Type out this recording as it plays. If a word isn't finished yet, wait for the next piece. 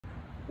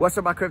What's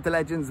up, my crypto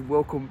legends?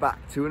 Welcome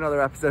back to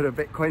another episode of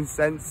Bitcoin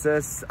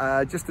Census.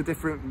 Just a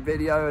different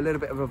video, a little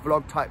bit of a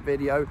vlog type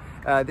video.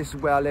 This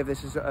is where I live.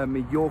 This is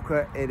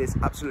Mallorca. It is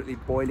absolutely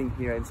boiling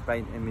here in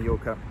Spain, in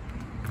Mallorca.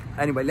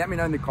 Anyway, let me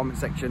know in the comment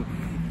section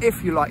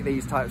if you like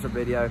these types of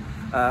video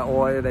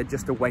or they're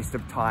just a waste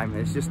of time.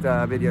 It's just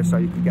a video so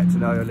you can get to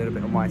know a little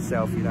bit of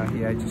myself, you know,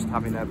 here, just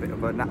having a bit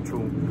of a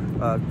natural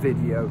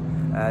video,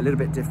 a little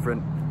bit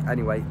different.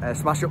 Anyway,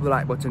 smash up the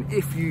like button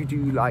if you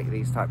do like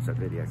these types of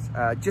videos.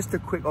 Just a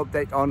quick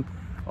update on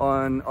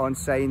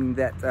saying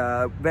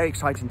that very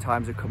exciting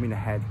times are coming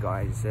ahead,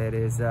 guys. It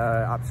is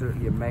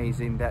absolutely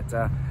amazing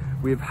that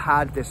we've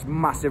had this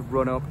massive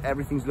run up.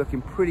 Everything's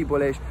looking pretty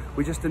bullish.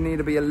 We just need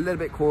to be a little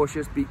bit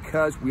cautious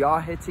because we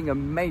are hitting a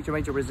major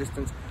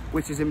resistance,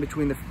 which is in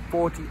between the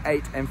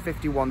 $48,000 and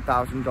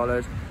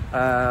 $51,000.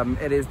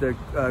 It is the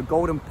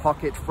golden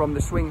pocket from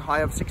the swing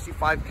high of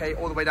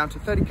 65k all the way down to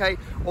 30k.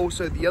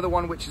 Also the other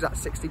one, which is at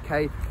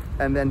 60k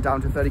and then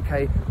down to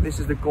 30k. This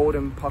is the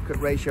golden pocket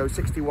ratio,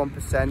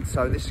 61%.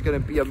 So this is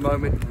going to be a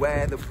moment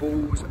where the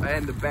bulls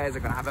and the bears are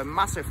going to have a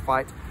massive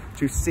fight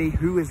to see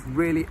who is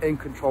really in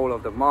control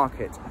of the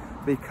market.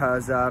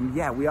 Because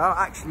yeah, we are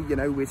actually, you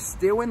know, we're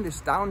still in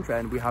this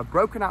downtrend. We have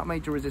broken out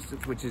major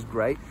resistance, which is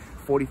great.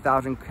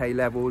 40,000k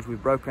levels.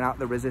 We've broken out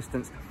the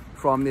resistance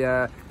from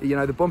the you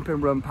know, the bump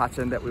and run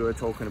pattern that we were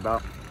talking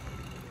about.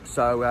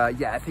 So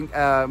yeah, I think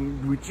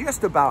we're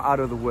just about out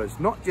of the woods.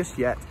 Not just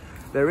yet.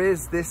 There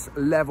is this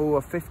level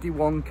of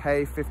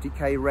 51k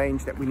 50k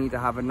range that we need to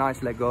have a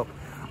nice leg up.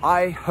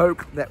 I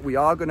hope that we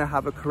are going to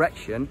have a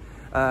correction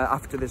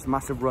after this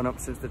massive run up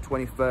since the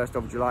 21st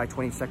of July,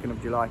 22nd of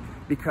July,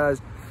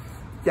 because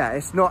yeah,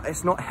 it's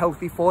not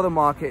healthy for the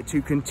market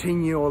to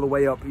continue all the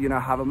way up, you know,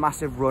 have a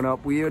massive run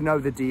up. We know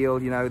the deal,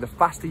 you know, the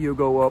faster you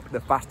go up, the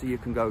faster you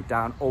can go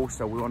down.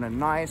 Also, we want a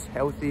nice,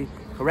 healthy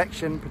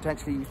correction,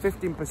 potentially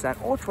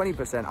 15% or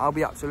 20%. I'll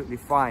be absolutely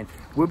fine.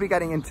 We'll be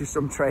getting into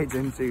some trades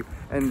in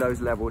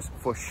those levels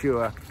for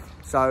sure.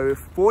 So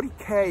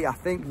 40k, I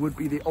think, would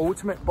be the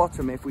ultimate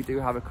bottom if we do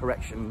have a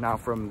correction now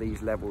from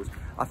these levels.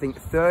 I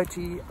think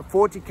 40k,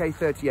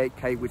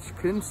 38k, which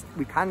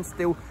we can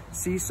still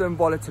see some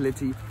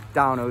volatility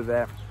down over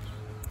there.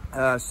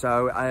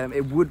 So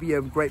it would be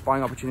a great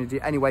buying opportunity.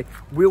 Anyway,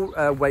 we'll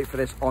wait for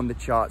this on the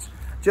charts.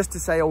 Just to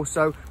say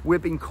also,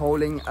 we've been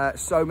calling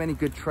so many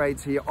good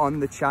trades here on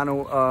the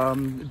channel,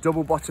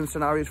 double bottom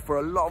scenarios for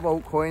a lot of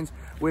altcoins.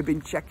 We've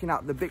been checking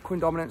out the Bitcoin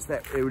dominance,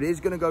 that it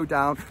is going to go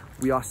down.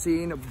 We are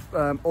seeing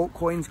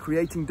altcoins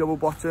creating double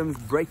bottoms,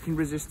 breaking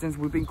resistance.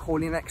 We've been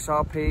calling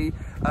XRP,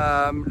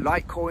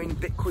 Litecoin,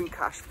 Bitcoin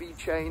Cash fee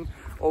chain,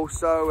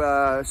 also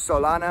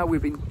Solana.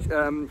 We've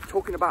been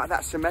talking about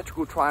that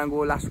symmetrical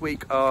triangle last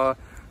week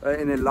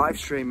in a live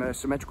stream, a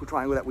symmetrical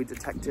triangle that we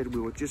detected.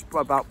 We were just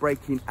about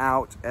breaking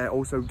out,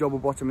 also double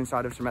bottom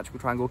inside of symmetrical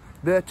triangle.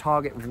 The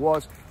target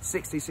was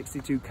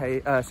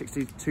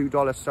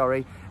 $62,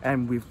 sorry,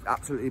 and we've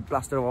absolutely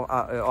blasted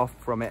off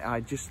from it. I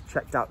just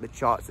checked out the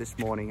charts this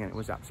morning and it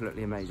was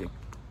absolutely amazing.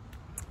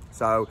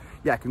 So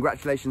yeah,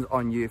 congratulations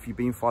on you if you've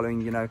been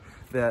following, you know,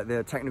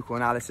 the technical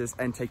analysis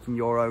and taking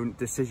your own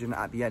decision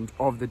at the end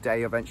of the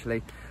day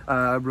eventually.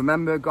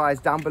 Remember,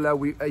 guys, down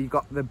below you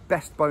got the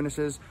best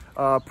bonuses.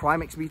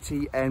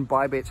 PrimeXbt and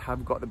Bybit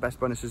have got the best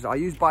bonuses. I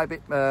use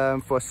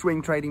Bybit for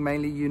swing trading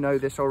mainly. You know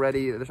this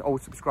already, the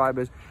old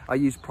subscribers. I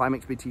use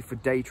PrimeXbt for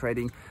day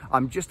trading.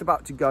 I'm just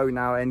about to go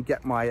now and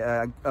get my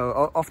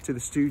off to the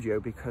studio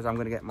because I'm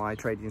going to get my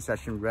trading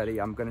session ready.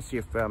 I'm going to see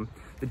if the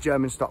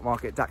German stock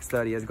market DAX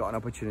 30 has got an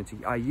opportunity.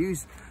 I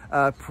use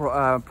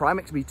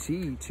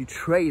PrimeXbt to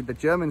trade the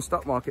German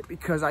stock market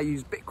because I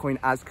use Bitcoin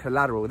as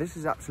collateral. This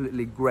is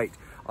absolutely great.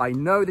 I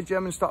know the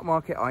German stock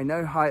market, I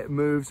know how it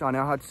moves, I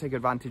know how to take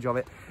advantage of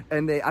it,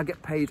 and I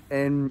get paid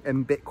in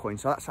Bitcoin.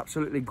 So that's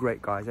absolutely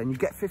great, guys. And you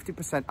get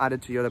 50%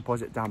 added to your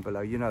deposit down below.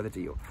 You know the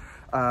deal.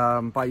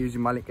 By using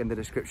my link in the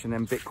description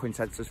and Bitcoin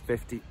Census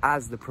 50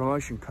 as the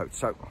promotion code.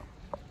 So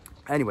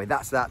anyway,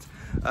 that's that.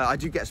 I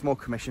do get a small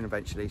commission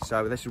eventually,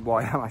 so this is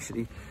why I'm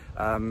actually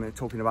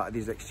talking about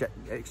these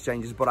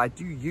exchanges, but I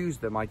do use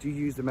them. I do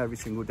use them every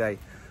single day.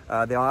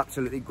 They are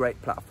absolutely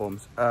great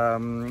platforms.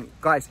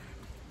 Guys,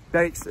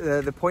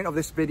 the point of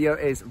this video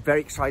is very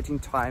exciting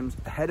times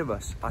ahead of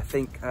us. I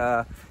think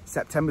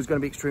September is going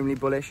to be extremely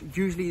bullish.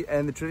 Usually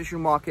in the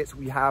traditional markets,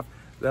 we have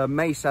the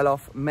May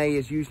sell-off. May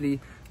is usually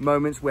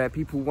moments where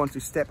people want to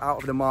step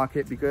out of the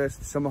market because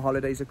the summer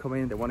holidays are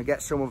coming. They want to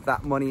get some of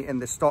that money in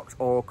the stocks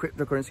or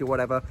cryptocurrency or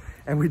whatever.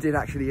 And we did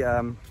actually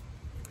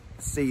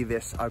see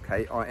this,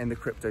 okay, in the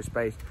crypto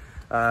space.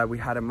 We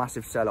had a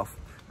massive sell-off.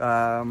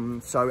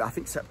 So I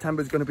think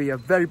September is going to be a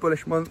very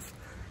bullish month.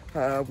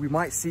 We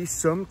might see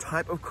some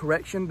type of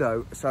correction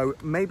though. So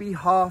maybe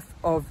half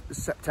of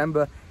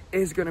September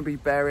is going to be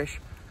bearish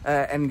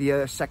and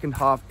the second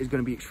half is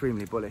going to be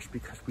extremely bullish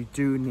because we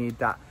do need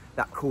that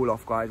cool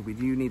off, guys. We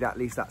do need at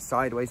least that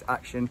sideways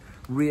action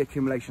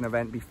reaccumulation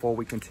event before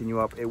we continue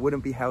up. It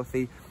wouldn't be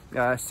healthy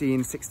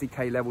seeing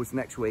 60k levels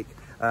next week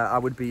I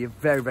would be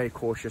very, very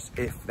cautious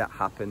if that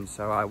happens.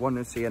 So I want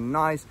to see a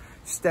nice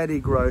steady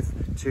growth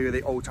to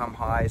the all-time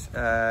highs.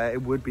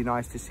 It would be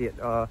nice to see it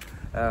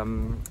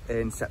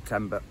in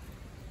September.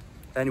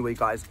 Anyway,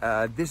 guys,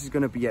 this is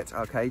going to be it.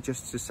 Okay,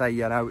 just to say,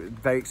 you know,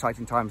 very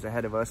exciting times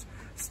ahead of us.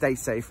 Stay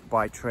safe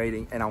by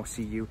trading, and I'll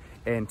see you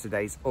in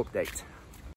today's update.